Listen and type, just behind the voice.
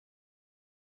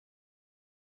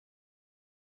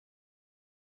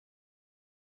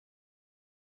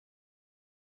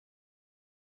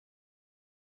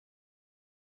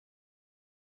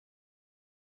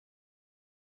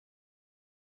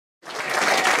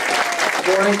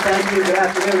morning, thank you. Good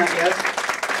afternoon, I guess.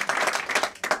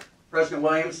 President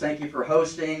Williams, thank you for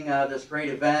hosting this great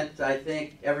event. I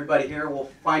think everybody here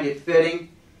will find it fitting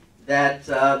that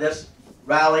this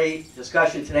rally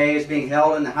discussion today is being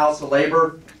held in the House of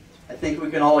Labor. I think we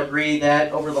can all agree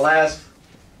that over the last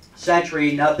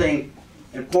century, nothing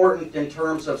important in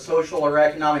terms of social or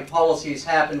economic policies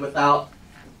happened without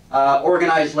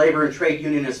organized labor and trade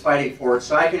unionists fighting for it.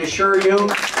 So I can assure you,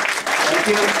 thank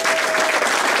you.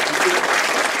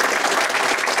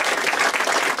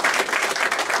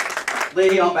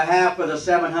 Lee, on behalf of the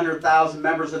 700,000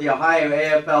 members of the Ohio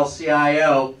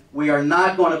AFL-CIO, we are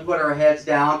not going to put our heads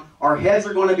down. Our heads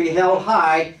are going to be held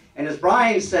high. And as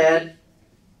Brian said,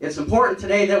 it's important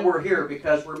today that we're here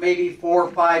because we're maybe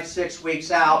 4, 5, 6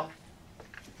 weeks out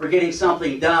for getting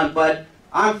something done. But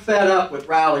I'm fed up with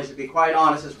rallies, to be quite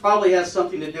honest. This probably has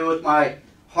something to do with my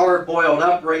hard-boiled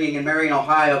upbringing in Marion,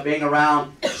 Ohio, being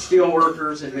around steel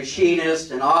workers and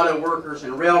machinists and auto workers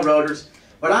and railroaders.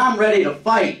 But I'm ready to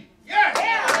fight.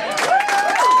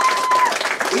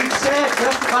 We've said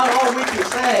just about all we can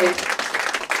say.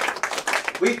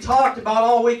 We've talked about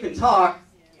all we can talk.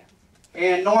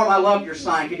 And Norm, I love your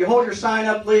sign. Could you hold your sign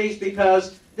up, please?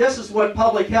 Because this is what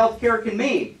public health care can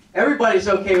mean. Everybody's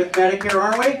okay with Medicare,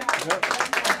 aren't we?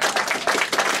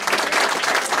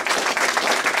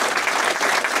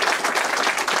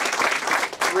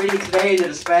 Reading today in the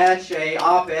Dispatch an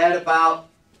op-ed about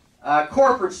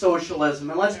corporate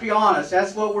socialism, and let's be honest,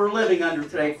 that's what we're living under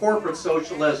today, corporate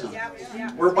socialism,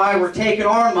 whereby we're taking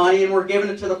our money and we're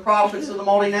giving it to the profits of the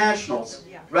multinationals,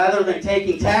 rather than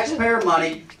taking taxpayer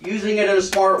money, using it in a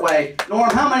smart way.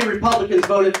 Norm, how many Republicans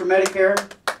voted for Medicare?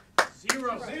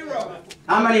 Zero.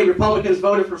 How many Republicans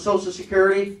voted for Social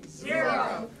Security?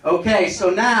 0. Okay,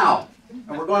 so now,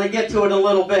 and we're going to get to it in a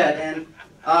little bit, and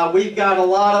we've got a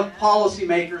lot of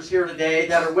policymakers here today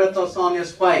that are with us on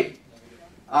this fight.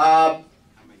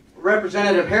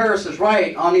 Representative Harris is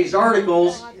right on these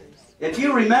articles. If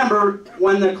you remember,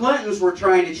 when the Clintons were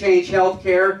trying to change health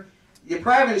care, the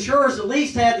private insurers at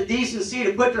least had the decency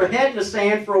to put their head in the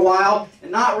sand for a while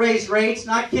and not raise rates,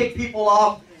 not kick people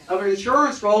off of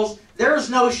insurance rolls. There's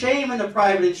no shame in the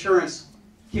private insurance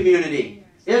community.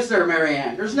 Is there,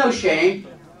 Marianne? There's no shame.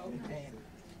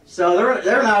 So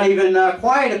they're not even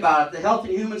quiet about it. The Health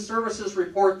and Human Services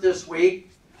report this week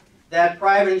that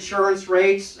private insurance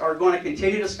rates are going to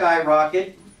continue to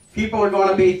skyrocket. People are going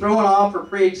to be thrown off for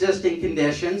pre-existing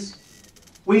conditions.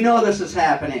 We know this is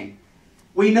happening.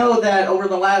 We know that over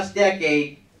the last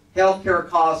decade, healthcare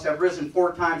costs have risen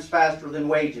 4 times faster than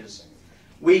wages.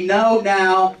 We know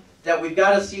now that we've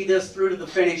got to see this through to the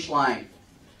finish line.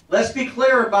 Let's be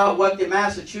clear about what the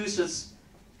Massachusetts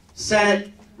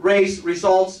Senate race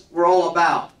results were all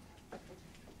about.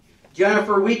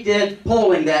 Jennifer, we did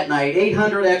polling that night,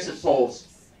 800 exit polls,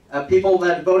 people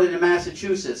that voted in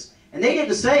Massachusetts. And they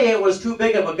didn't say it was too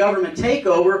big of a government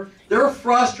takeover. They're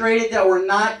frustrated that we're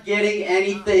not getting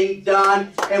anything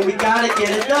done, and we got to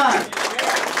get it done.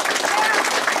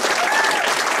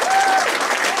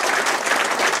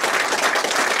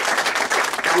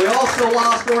 We also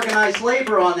lost organized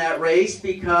labor on that race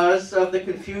because of the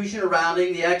confusion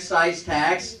surrounding the excise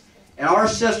tax. And our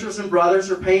sisters and brothers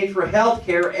are paying for health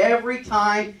care every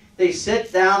time they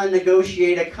sit down and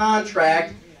negotiate a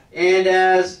contract. And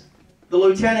as the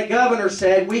Lieutenant Governor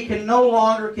said, we can no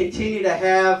longer continue to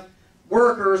have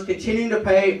workers continuing to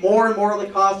pay more and more of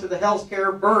the cost of the health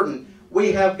care burden.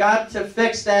 We have got to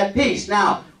fix that piece.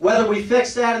 Now, whether we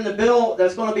fix that in the bill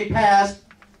that's going to be passed,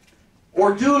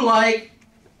 or do like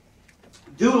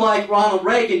Ronald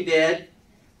Reagan did,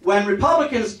 when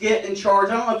Republicans get in charge,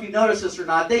 I don't know if you notice this or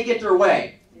not, they get their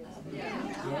way.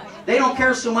 They don't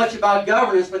care so much about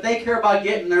governance, but they care about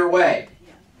getting their way.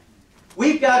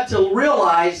 We've got to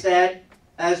realize that,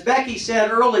 as Becky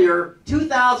said earlier,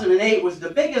 2008 was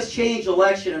the biggest change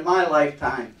election in my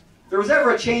lifetime. If there was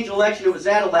ever a change election, it was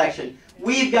that election.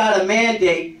 We've got a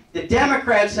mandate. The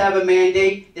Democrats have a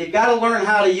mandate. They've got to learn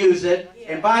how to use it.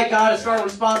 And by God, it's our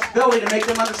responsibility to make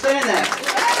them understand that.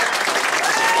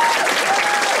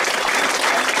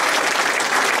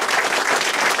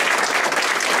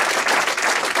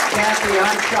 Kathy,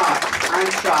 I'm shocked.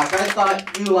 I'm shocked. I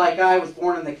thought you, like I, was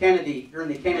born in during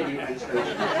the Kennedy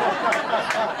administration.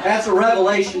 That's a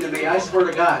revelation to me, I swear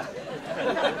to God.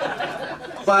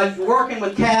 But working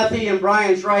with Kathy, and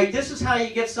Brian's right, this is how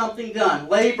you get something done.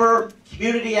 Labor,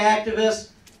 community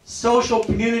activists, social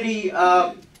community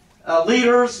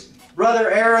leaders, Brother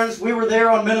Aaron's, we were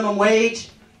there on minimum wage.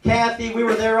 Kathy, we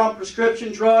were there on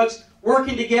prescription drugs.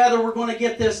 Working together, we're going to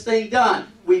get this thing done.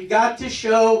 We've got to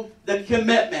show the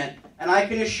commitment. And I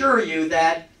can assure you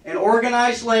that in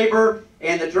organized labor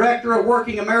and the Director of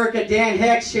Working America, Dan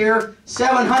Hex here,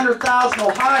 700,000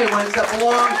 Ohioans that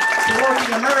belong to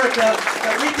Working America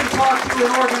that we can talk to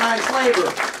in organized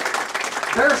labor.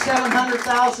 There are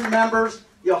 700,000 members.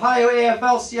 The Ohio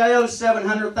AFL-CIO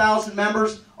 700,000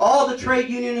 members. All the trade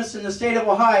unionists in the state of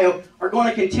Ohio are going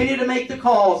to continue to make the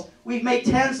calls. We've made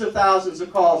tens of thousands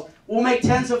of calls. We'll make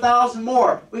tens of thousands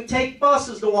more. We take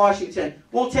buses to Washington.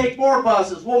 We'll take more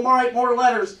buses. We'll write more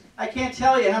letters. I can't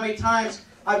tell you how many times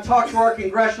I've talked to our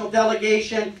congressional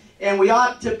delegation, and we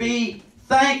ought to be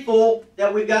thankful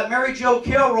that we've got Mary Jo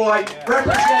Kilroy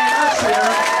representing us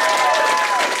here.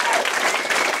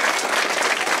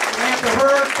 To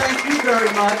her, thank you very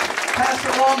much. Pass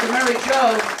it along to Mary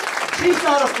Jo. She's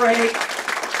not afraid.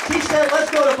 She said,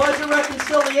 let's go to budget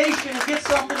reconciliation and get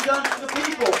something done for the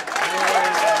people.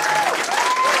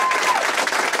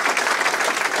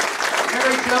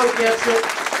 Mary Jo gets it.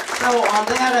 So on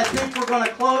that, I think we're going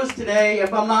to close today,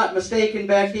 if I'm not mistaken,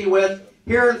 Becky, with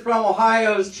hearing from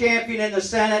Ohio's champion in the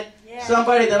Senate,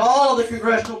 somebody that all of the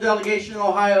congressional delegation in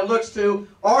Ohio looks to,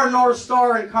 our North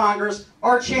Star in Congress,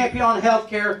 our champion on health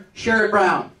care, Sherrod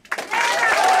Brown.